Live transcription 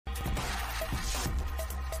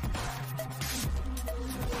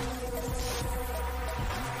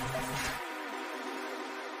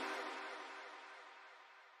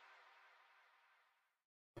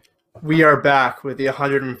We are back with the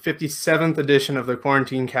 157th edition of the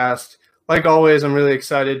Quarantine Cast. Like always, I'm really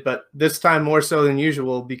excited, but this time more so than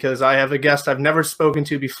usual because I have a guest I've never spoken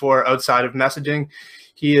to before outside of messaging.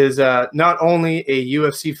 He is not only a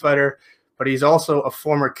UFC fighter, but he's also a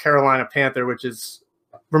former Carolina Panther, which is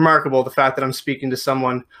remarkable, the fact that I'm speaking to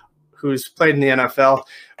someone who's played in the NFL.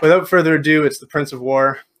 Without further ado, it's the Prince of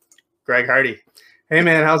War, Greg Hardy. Hey,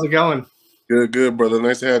 man, how's it going? Good, brother.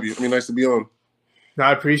 Nice to have you. Nice to be on. No,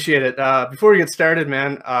 I appreciate it. Before we get started,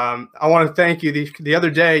 man, I want to thank you. The other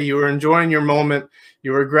day, you were enjoying your moment.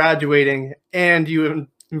 You were graduating, and you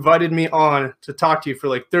invited me on to talk to you for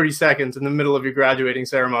like 30 seconds in the middle of your graduating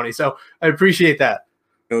ceremony. So I appreciate that.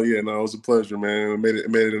 Oh yeah, no, it was a pleasure, man. It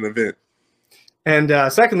made it an event. And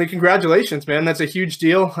secondly, congratulations, man. That's a huge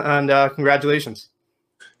deal, and congratulations.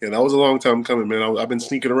 Yeah, that was a long time coming, man. I've been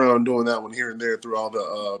sneaking around doing that one here and there through all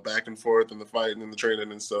the back and forth and the fighting and the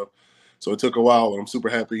training and stuff. So it took a while. I'm super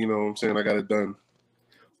happy, you know what I'm saying? I got it done.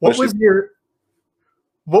 What was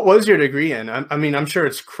your degree in? I mean, I'm sure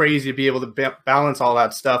it's crazy to be able to balance all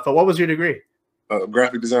that stuff, but what was your degree?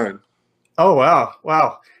 Graphic design. Oh, wow.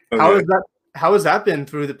 Wow. Okay. How has that been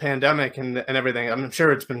through the pandemic and everything? I'm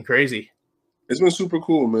sure it's been crazy. It's been super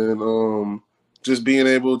cool, man. Just being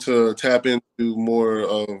able to tap into more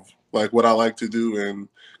of like what I like to do, and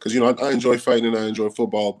because I enjoy fighting and I enjoy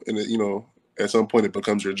football, and at some point it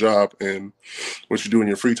becomes your job, and what you do in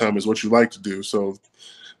your free time is what you like to do. So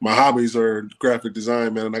my hobbies are graphic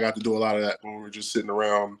design, man, and I got to do a lot of that when we were just sitting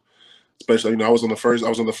around. Especially, I was on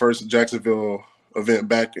the first Jacksonville event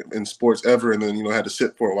back in sports ever, and then had to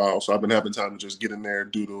sit for a while. So I've been having time to just get in there,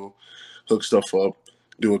 doodle, hook stuff up,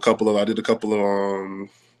 I did a couple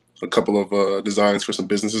of designs for some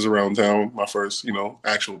businesses around town. My first,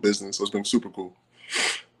 actual business. So it's been super cool.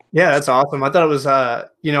 Yeah, that's awesome. I thought it was,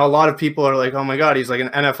 a lot of people are like, oh my God, he's like an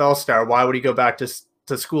NFL star. Why would he go back to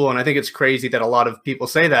school? And I think it's crazy that a lot of people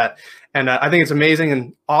say that. And I think it's amazing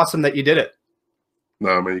and awesome that you did it.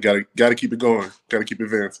 Nah, man, you gotta keep it going. Gotta keep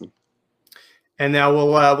advancing. And now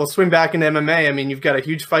we'll swing back into MMA. I mean, you've got a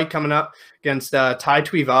huge fight coming up against Tai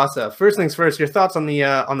Tuivasa. First things first, your thoughts on the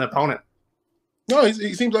opponent? No,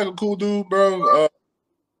 he seems like a cool dude, bro.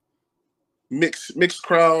 Mixed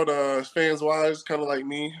crowd, fans wise, kind of like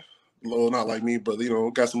me. Well, not like me, but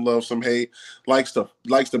got some love, some hate. Likes to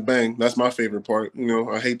bang. That's my favorite part.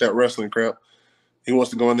 I hate that wrestling crap. He wants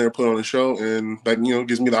to go in there, put on a show, and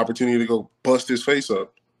gives me the opportunity to go bust his face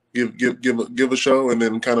up, give a show, and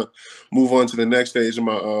then kind of move on to the next stage of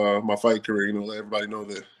my fight career. Let everybody know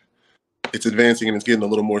that it's advancing and it's getting a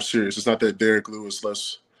little more serious. It's not that Derek Lewis,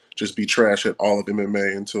 let's just be trash at all of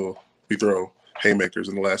MMA until we throw haymakers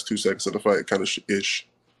in the last 2 seconds of the fight, kind of ish.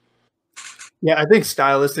 Yeah, I think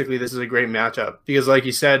stylistically this is a great matchup because, like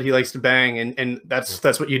you said, he likes to bang, and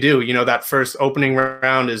that's what you do. That first opening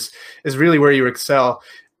round is really where you excel.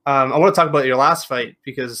 I want to talk about your last fight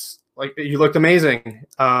because like you looked amazing,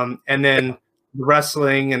 and then the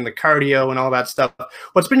wrestling and the cardio and all that stuff.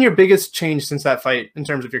 What's been your biggest change since that fight in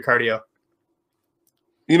terms of your cardio?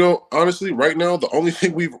 Honestly, right now the only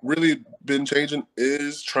thing we've really been changing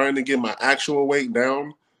is trying to get my actual weight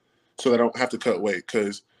down so that I don't have to cut weight,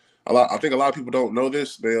 because I think a lot of people don't know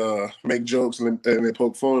this. They make jokes and they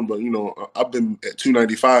poke fun, but I've been at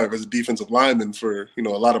 295 as a defensive lineman for a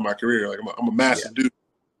lot of my career. Like I'm a massive dude,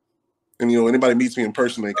 and anybody meets me in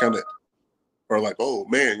person, they kind of are like, "Oh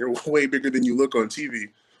man, you're way bigger than you look on TV."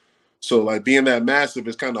 So like being that massive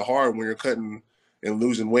is kind of hard when you're cutting and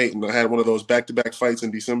losing weight. And I had one of those back-to-back fights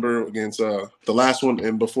in December against the last one,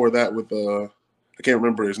 and before that with I can't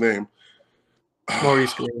remember his name.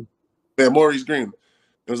 Maurice Green. Yeah, Maurice Green.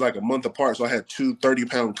 It was like a month apart, so I had 2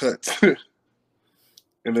 30-pound cuts, and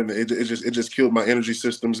then it just killed my energy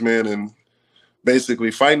systems, man. And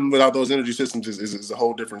basically, fighting without those energy systems is a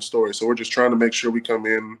whole different story. So we're just trying to make sure we come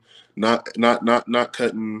in not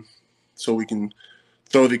cutting, so we can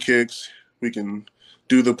throw the kicks, we can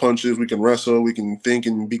do the punches, we can wrestle, we can think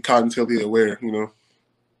and be cognitively aware.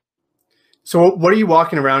 So what are you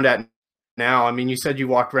walking around at now? I mean, you said you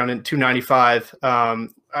walked around in 295.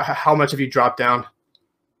 How much have you dropped down?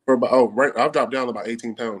 I've dropped down about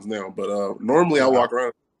 18 pounds now, but normally I walk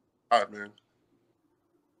around 5, man.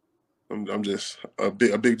 I'm just a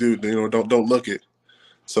big dude, don't look it.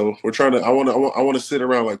 So we're trying to. I want to sit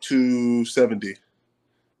around like 270.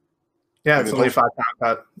 Yeah, it's only 5-pound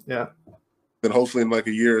cut. Yeah. Then hopefully in like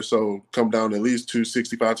a year or so, come down at least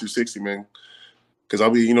 265, 260, man. Because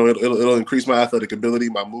I'll be, it'll increase my athletic ability,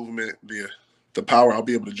 my movement, the power I'll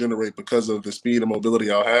be able to generate because of the speed and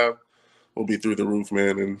mobility I'll have will be through the roof,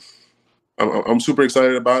 man. And I'm super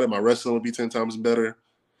excited about it. My wrestling will be 10 times better.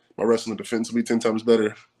 My wrestling defense will be 10 times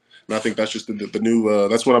better. And I think that's just the new.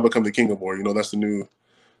 That's when I become the king of war. You know, that's the new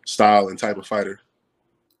style and type of fighter.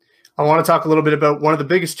 I want to talk a little bit about one of the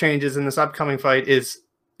biggest changes in this upcoming fight is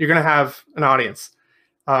you're going to have an audience.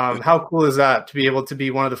 How cool is that to be able to be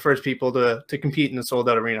one of the first people to compete in a sold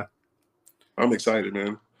out arena? I'm excited,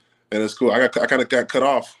 man, and it's cool. I kind of got cut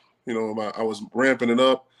off. You know, I was ramping it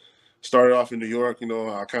up. Started off in New York. You know,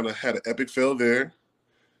 I kind of had an epic fail there.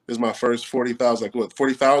 This is my first 40,000, like what,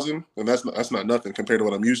 40,000, and that's not nothing compared to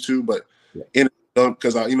what I'm used to. But in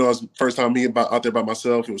because I was first time me out there by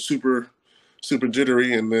myself. It was super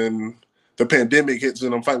jittery, and then the pandemic hits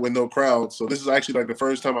and I'm fighting with no crowd. So this is actually like the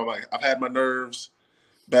first time I've had my nerves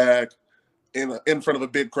back in front of a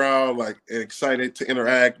big crowd, like excited to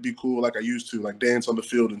interact, be cool like I used to, like dance on the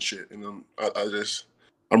field and shit. And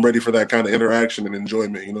I'm ready for that kind of interaction and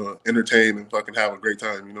enjoyment, you know, entertain and fucking have a great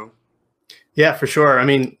time, you know? Yeah, for sure. I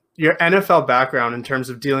mean, your NFL background in terms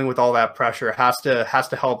of dealing with all that pressure has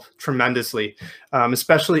to help tremendously,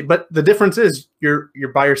 especially. But the difference is you're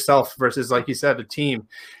by yourself versus, like you said, a team.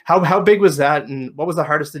 How big was that, and what was the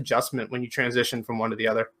hardest adjustment when you transitioned from one to the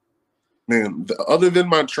other? Man, other than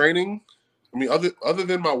my training, I mean, other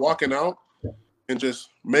than my walking out and just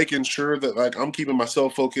making sure that like I'm keeping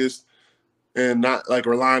myself focused and not like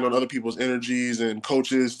relying on other people's energies and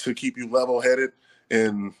coaches to keep you level headed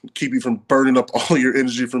and keep you from burning up all your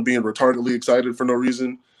energy from being retardedly excited for no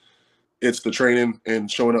reason. It's the training and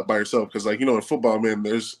showing up by yourself. Because, like, you know, in football, man,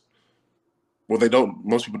 most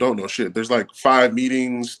people don't know shit. There's like 5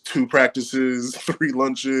 meetings, 2 practices, 3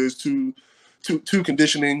 lunches, two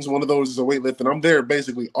conditionings. One of those is a weightlifting. I'm there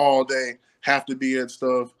basically all day, have to be at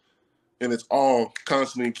stuff. And it's all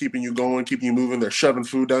constantly keeping you going, keeping you moving. They're shoving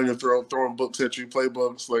food down your throat, throwing books at you,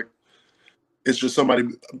 playbooks. Like, it's just somebody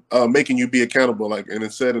making you be accountable. Like, and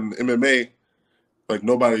it said in MMA, like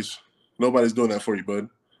nobody's doing that for you, bud.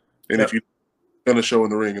 And if you're gonna show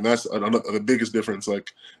in the ring, and that's the biggest difference.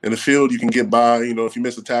 Like in the field, you can get by. You know, if you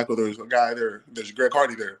miss a tackle, there's a guy there. There's Greg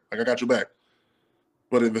Hardy there. Like, I got your back.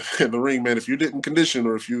 But in the ring, man, if you didn't condition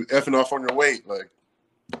or if you effing off on your weight, like,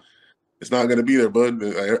 it's not gonna be there, bud.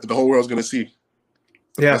 The whole world's gonna see.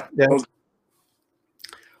 Yeah.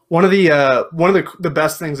 One of the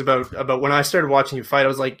best things about when I started watching you fight, I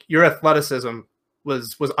was like, your athleticism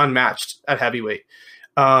was unmatched at heavyweight.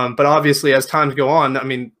 But obviously, as times go on, I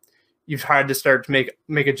mean, you've had to start to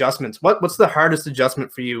make adjustments. What's the hardest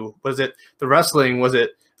adjustment for you? Was it the wrestling? Was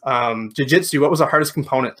it jiu-jitsu? What was the hardest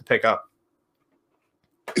component to pick up?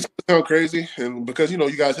 It's gonna sound crazy, and because, you know,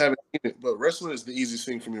 you guys haven't seen it, but wrestling is the easiest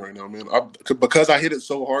thing for me right now, man. Because I hit it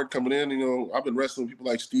so hard coming in, you know, I've been wrestling people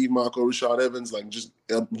like Steve Mako, Rashad Evans, like just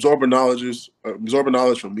absorbing knowledge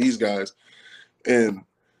from these guys, and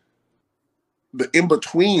the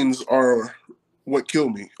in-betweens are what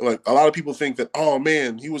killed me. Like, a lot of people think that, oh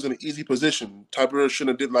man, he was in an easy position. Tybura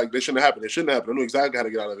shouldn't have happened. It shouldn't have happened. I knew exactly how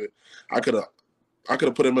to get out of it. I could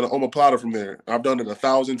have put him in an omoplata from there. I've done it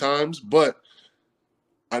 1,000 times, but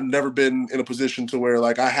I've never been in a position to where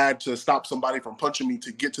like I had to stop somebody from punching me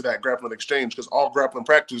to get to that grappling exchange, because all grappling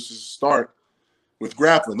practices start with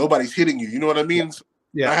grappling. Nobody's hitting you. You know what I mean?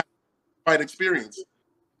 Yeah. I have fight experience.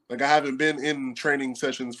 Like, I haven't been in training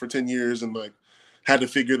sessions for 10 years and like had to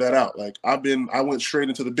figure that out. Like, I went straight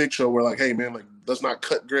into the big show where like, hey man, like, let's not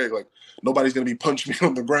cut Greg. Like, nobody's gonna be punching me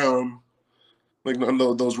on the ground. Like,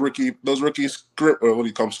 those rookie what do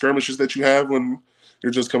you call them, skirmishes that you have when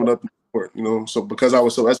you're just coming up. You know, so because I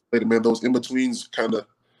was so escalated, man, those in-betweens kind of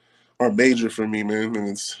are major for me, man, and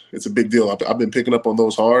it's a big deal. I've been picking up on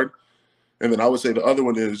those hard. And then I would say the other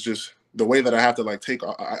one is just the way that I have to like take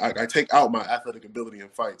out my athletic ability in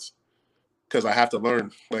fights, because I have to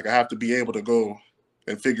learn. Like, I have to be able to go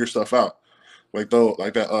and figure stuff out. Like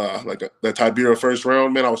that Tybura first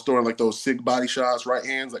round, man, I was throwing like those sick body shots, right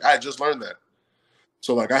hands. Like, I had just learned that.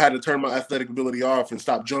 So like I had to turn my athletic ability off and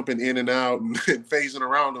stop jumping in and out and phasing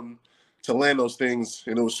around them to land those things.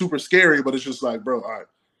 And it was super scary, but it's just like, bro, all right,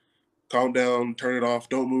 calm down, turn it off,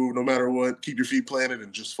 don't move, no matter what, keep your feet planted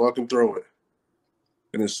and just fucking throw it.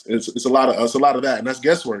 And it's a lot of that, and that's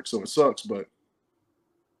guesswork, so it sucks. But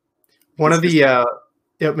one of the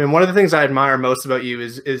things I admire most about you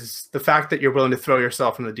is the fact that you're willing to throw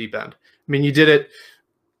yourself in the deep end. I mean, you did it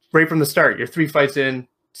right from the start. You're 3 fights in,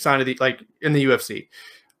 signed in the UFC.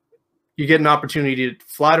 You get an opportunity to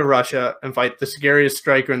fly to Russia and fight the scariest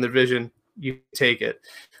striker in the division. You take it.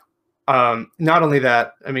 Not only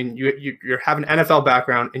that, I mean, you have an NFL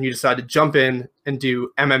background and you decide to jump in and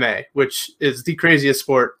do MMA, which is the craziest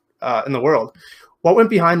sport in the world. What went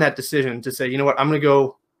behind that decision to say, you know what, I'm going to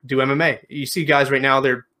go do MMA? You see guys right now,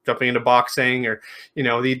 they're jumping into boxing or, you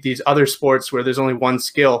know, these other sports where there's only one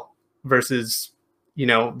skill versus, you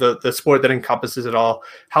know, the sport that encompasses it all.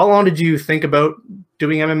 How long did you think about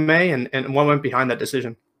doing MMA, and what went behind that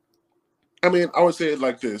decision? I mean, I would say it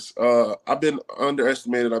like this. I've been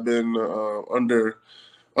underestimated. I've been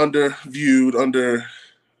underviewed,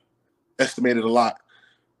 underestimated a lot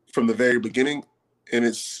from the very beginning, and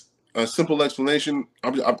it's a simple explanation.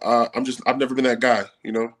 I've never been that guy.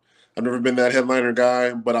 You know, I've never been that headliner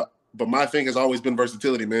guy. But my thing has always been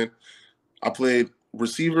versatility, man. I played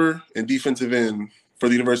receiver and defensive end for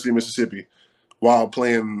the University of Mississippi while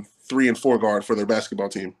playing 3 and 4 guard for their basketball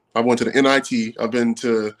team. I went to the NIT. I've been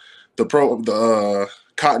to the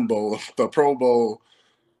Cotton Bowl, the Pro Bowl.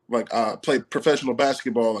 Like I played professional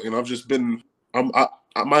basketball, and I've just been.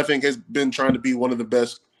 My thing has been trying to be one of the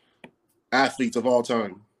best athletes of all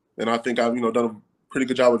time, and I think I've done a pretty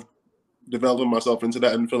good job of developing myself into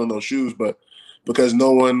that and filling those shoes. But because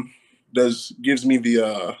no one gives me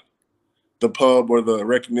the pub or the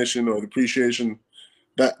recognition or the appreciation,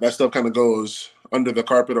 that stuff kind of goes under the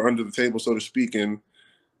carpet or under the table, so to speak, and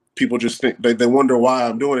people just think they wonder why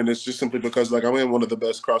I'm doing it. And it's just simply because like I am one of the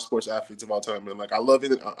best cross sports athletes of all time, and like I love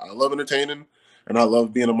it. I love entertaining, and I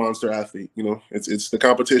love being a monster athlete. You know, it's the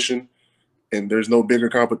competition, and there's no bigger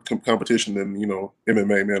competition than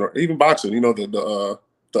MMA, man, or even boxing. You know, the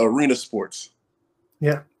arena sports.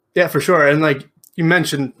 Yeah, for sure. And like you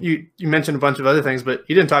mentioned a bunch of other things, but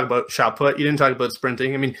you didn't talk about shot put. You didn't talk about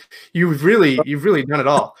sprinting. I mean, you've really done it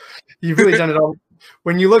all. You've really done it all.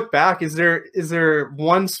 When you look back, is there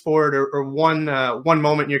one sport or one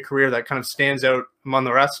moment in your career that kind of stands out among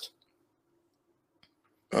the rest?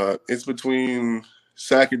 It's between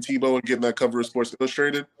sacking Tebow and getting that cover of Sports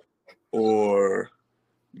Illustrated, or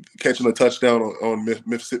catching a touchdown on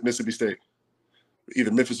Mississippi State.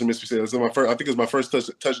 Either Memphis or Mississippi State. I think it was my first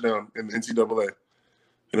touchdown in the NCAA,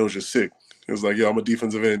 and it was just sick. It was like, yo, I'm a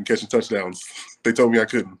defensive end catching touchdowns. They told me I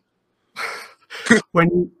couldn't.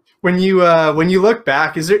 When you look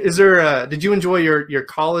back, did you enjoy your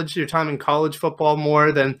time in college football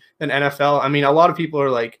more than NFL? I mean, a lot of people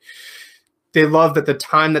are like, they love that the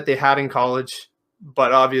time that they had in college,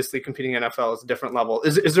 but obviously competing in NFL is a different level.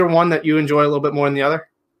 Is there one that you enjoy a little bit more than the other?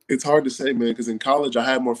 It's hard to say, man, because in college I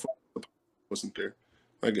had more fun. Wasn't there?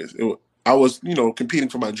 I guess I was, competing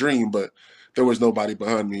for my dream, but there was nobody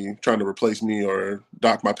behind me trying to replace me or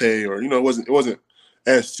dock my pay, or it wasn't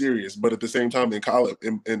as serious. But at the same time, in college,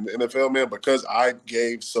 in the NFL, man, because I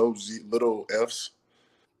gave so little Fs,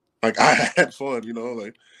 like I had fun.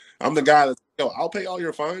 Like I'm the guy that's, yo, I'll pay all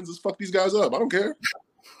your fines. Let's fuck these guys up. I don't care.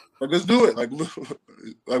 Like let's do it. Like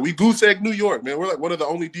we goose egg New York, man. We're like one of the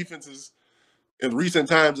only defenses in recent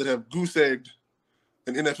times that have goose egged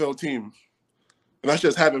an NFL team. And that's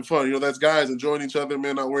just having fun. That's guys enjoying each other,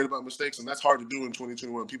 man, not worried about mistakes. And that's hard to do in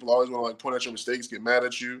 2021. People always want to, like, point at your mistakes, get mad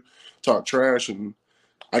at you, talk trash. And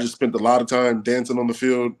I just spent a lot of time dancing on the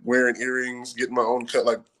field, wearing earrings, getting my own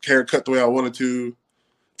hair cut the way I wanted to,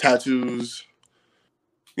 tattoos.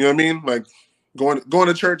 You know what I mean? Like going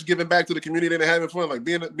to church, giving back to the community and having fun, like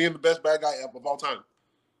being the best bad guy of all time.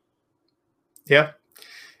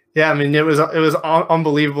 Yeah, I mean, it was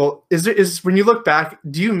unbelievable. When you look back,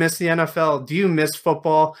 do you miss the NFL? Do you miss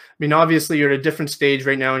football? I mean, obviously you're at a different stage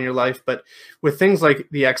right now in your life, but with things like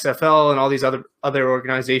the XFL and all these other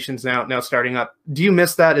organizations now starting up, do you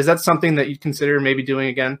miss that? Is that something that you'd consider maybe doing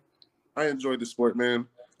again? I enjoyed the sport, man.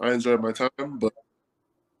 I enjoyed my time, but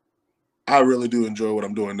I really do enjoy what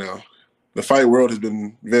I'm doing now. The fight world has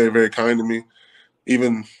been very, very kind to me,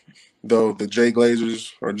 even though the Jay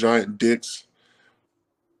Glazers are giant dicks.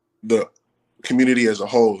 The community as a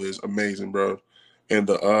whole is amazing, bro. And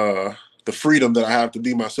the freedom that I have to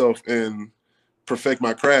be myself and perfect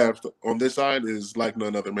my craft on this side is like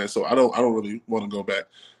none other, man. So I don't really want to go back.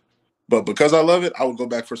 But because I love it, I would go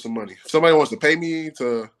back for some money. If somebody wants to pay me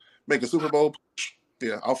to make a Super Bowl push,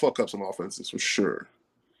 yeah, I'll fuck up some offenses for sure.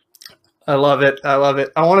 I love it. I want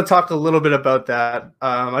to talk a little bit about that.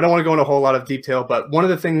 I don't want to go into a whole lot of detail, but one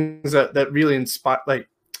of the things that really inspired, like,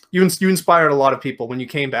 you inspired a lot of people when you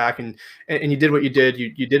came back and you did what you did.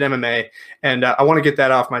 You did MMA, and I want to get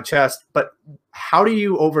that off my chest. But how do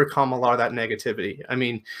you overcome a lot of that negativity? I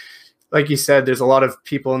mean, like you said, there's a lot of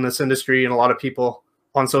people in this industry and a lot of people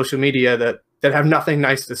on social media that have nothing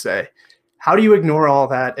nice to say. How do you ignore all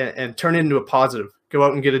that and turn it into a positive? Go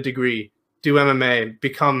out and get a degree, do MMA,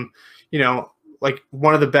 become, like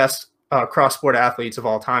one of the best cross-sport athletes of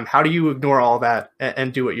all time. How do you ignore all that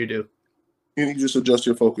and do what you do? You just adjust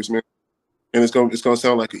your focus, man. And it's gonna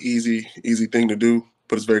sound like an easy thing to do,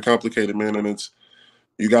 but it's very complicated, man. And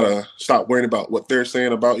you gotta stop worrying about what they're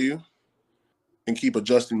saying about you and keep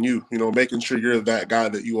adjusting you, making sure you're that guy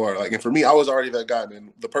that you are. Like, and for me, I was already that guy,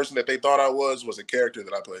 man. The person that they thought I was a character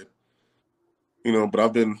that I played. you know, but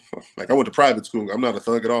I've been like, I went to private school. I'm not a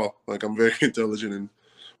thug at all. Like, I'm very intelligent, and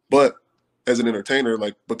but as an entertainer,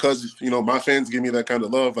 like, because, you know, my fans give me that kind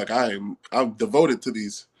of love, like I'm devoted to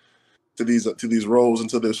these roles and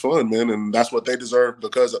to this fun, man, and that's what they deserve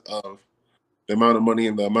because of the amount of money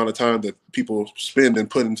and the amount of time that people spend and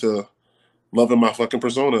put into loving my fucking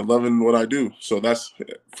persona, loving what I do. So that's,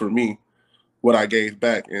 for me, what I gave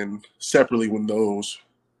back. And separately, when those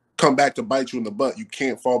come back to bite you in the butt, you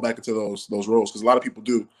can't fall back into those roles, because a lot of people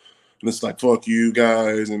do, and it's like, fuck you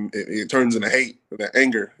guys, and it turns into hate, that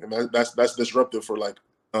anger, and that's disruptive for like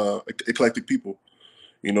eclectic people.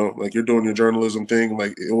 You know, like, you're doing your journalism thing,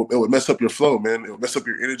 like it would mess up your flow, man. It would mess up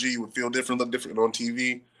your energy. You would feel different, look different on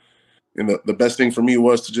TV. And the best thing for me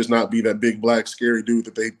was to just not be that big black scary dude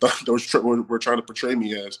that they thought those were trying to portray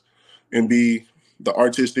me as, and be the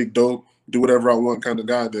artistic, dope, do whatever I want kind of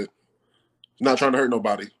guy that not trying to hurt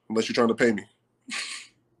nobody unless you're trying to pay me.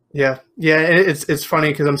 Yeah, yeah. It's funny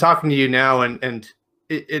because I'm talking to you now, and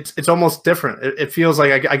it's almost different. It feels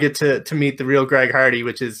like I get to meet the real Greg Hardy,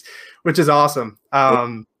 which is awesome.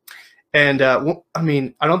 And I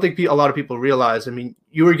mean, I don't think a lot of people realize. I mean,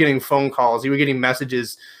 you were getting phone calls, you were getting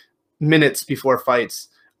messages minutes before fights,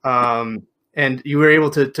 and you were able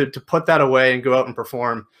to put that away and go out and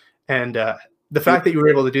perform. And the fact that you were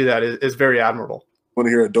able to do that is very admirable. Want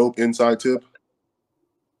to hear a dope inside tip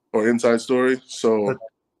or inside story? So,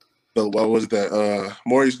 what was that?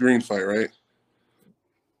 Maurice Green fight, right?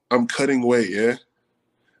 I'm cutting weight, yeah,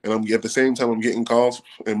 and I'm at the same time I'm getting calls,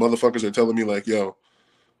 and motherfuckers are telling me like, "Yo,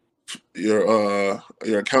 your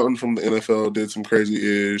accountant from the NFL did some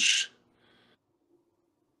crazy ish,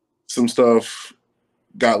 some stuff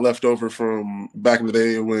got left over from back in the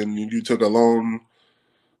day when you took a loan.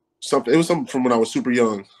 Something, it was something from when I was super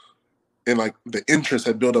young, and like the interest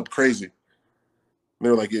had built up crazy. And they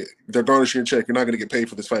were like, yeah, they're garnishing your check. You're not gonna get paid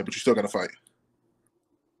for this fight, but you still got to fight."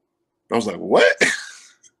 I was like, what?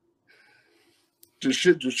 just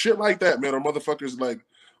shit like that, man. Or motherfuckers like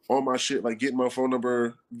on my shit, like getting my phone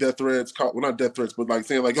number, death threats, well, not death threats, but like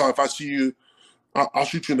saying like, "Oh, if I see you, I'll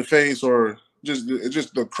shoot you in the face," or just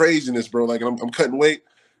the craziness, bro. Like, I'm cutting weight,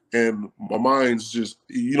 and my mind's just,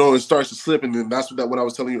 you know, it starts to slip, and then that's what I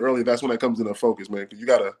was telling you earlier. That's when that comes into focus, man. Because you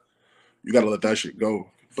gotta let that shit go.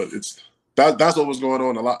 But that's what was going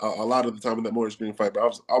on a lot of the time in that Maurice Green fight. But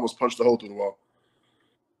I almost punched a hole through the wall.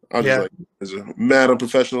 I was just like, "This is mad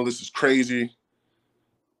unprofessional. This is crazy."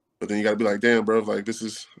 But then you got to be like, "Damn, bro, like,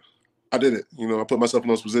 I did it. You know, I put myself in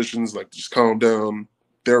those positions, like, just calm down.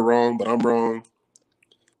 They're wrong, but I'm wrong,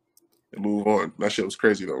 and move on." That shit was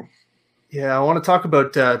crazy, though. Yeah, I want to talk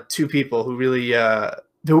about two people who really,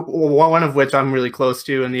 one of which I'm really close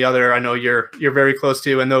to, and the other I know you're very close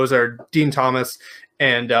to, and those are Dean Thomas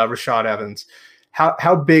and Rashad Evans.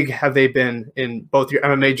 How big have they been in both your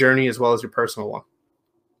MMA journey as well as your personal one?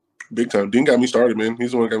 Big time. Dean got me started, man.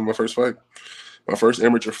 He's the one who got me my first fight. My first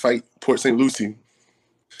amateur fight, Port St. Lucie.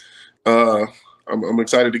 I'm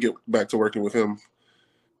excited to get back to working with him.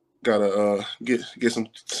 Gotta get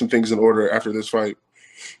some things in order after this fight.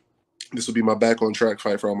 This will be my back on track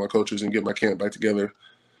fight for all my coaches and get my camp back together,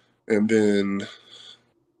 and then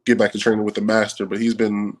get back to training with the master. But he's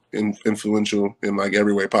been influential in like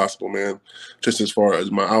every way possible, man. Just as far as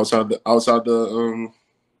my outside the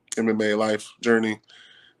MMA life journey,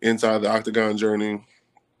 inside the octagon journey,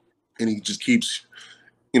 and he just keeps,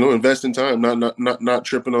 you know, investing time, not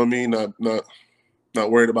tripping on me, not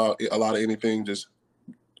worried about a lot of anything, just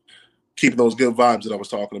keeping those good vibes that I was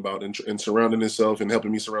talking about, and surrounding himself and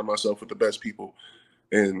helping me surround myself with the best people.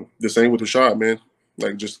 And the same with Rashad, man.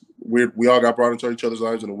 Like, just weird. We all got brought into each other's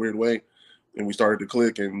lives in a weird way, and we started to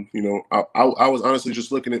click. And, you know, I was honestly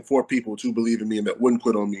just looking at 4 people to believe in me and that wouldn't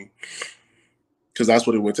quit on me, because that's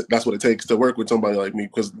what it takes to work with somebody like me,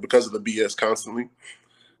 because of the BS constantly.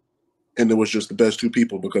 And it was just the best 2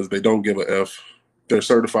 people, because they don't give a F. They're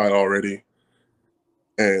certified already,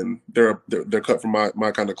 and they're cut from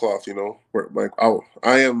my kind of cloth, you know. Where, like,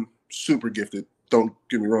 I am super gifted. Don't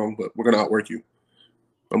get me wrong, but we're gonna outwork you.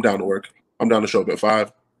 I'm down to work. I'm down to show up at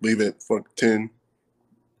 5, leave at 10.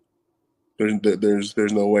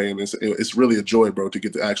 There's no way, and it's really a joy, bro, to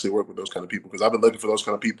get to actually work with those kind of people, because I've been looking for those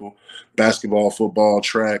kind of people. Basketball, football,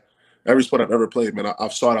 track, every sport I've ever played, man.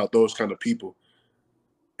 I've sought out those kind of people,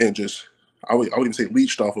 and just I would even say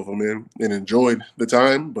leached off of them, man, and enjoyed the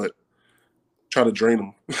time, but try to drain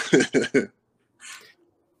them.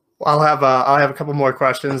 I'll have a couple more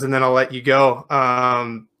questions, and then I'll let you go.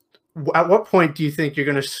 At what point do you think you're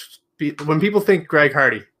going to be, when people think Greg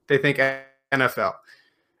Hardy, they think NFL?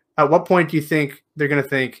 At what point do you think they're going to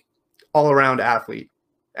think all-around athlete,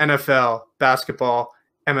 NFL, basketball,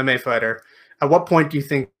 MMA fighter? At what point do you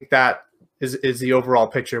think that is the overall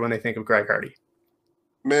picture when they think of Greg Hardy?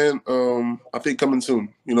 Man, I think coming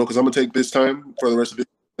soon, because I'm going to take this time for the rest of this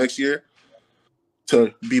next year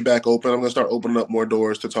to be back open. I'm going to start opening up more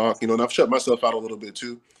doors to talk, and I've shut myself out a little bit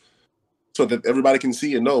too, so that everybody can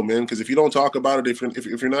see and know, man. Because if you don't talk about it,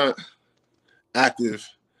 if you're not active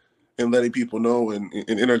and letting people know and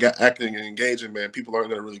interacting and engaging, man, people aren't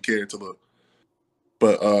going to really care to look.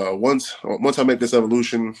 But once I make this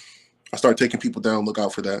evolution, I start taking people down. Look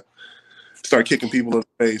out for that. Start kicking people in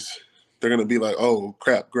the face. They're going to be like, oh,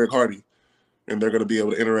 crap, Greg Hardy. And they're going to be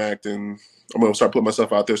able to interact. And I'm going to start putting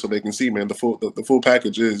myself out there so they can see, man, the full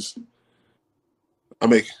package is I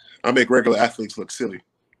make regular athletes look silly.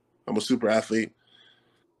 I'm a super athlete,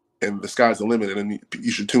 and the sky's the limit. And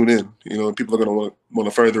you should tune in. People are going to want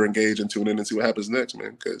to further engage and tune in and see what happens next,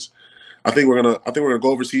 man. Because I think we're gonna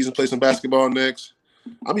go overseas and play some basketball next.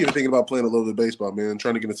 I'm even thinking about playing a little bit of baseball, man.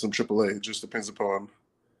 Trying to get into some AAA. It just depends upon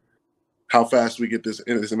how fast we get this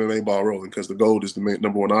MMA ball rolling, because the gold is the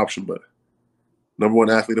number one option, but number one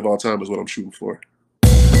athlete of all time is what I'm shooting for.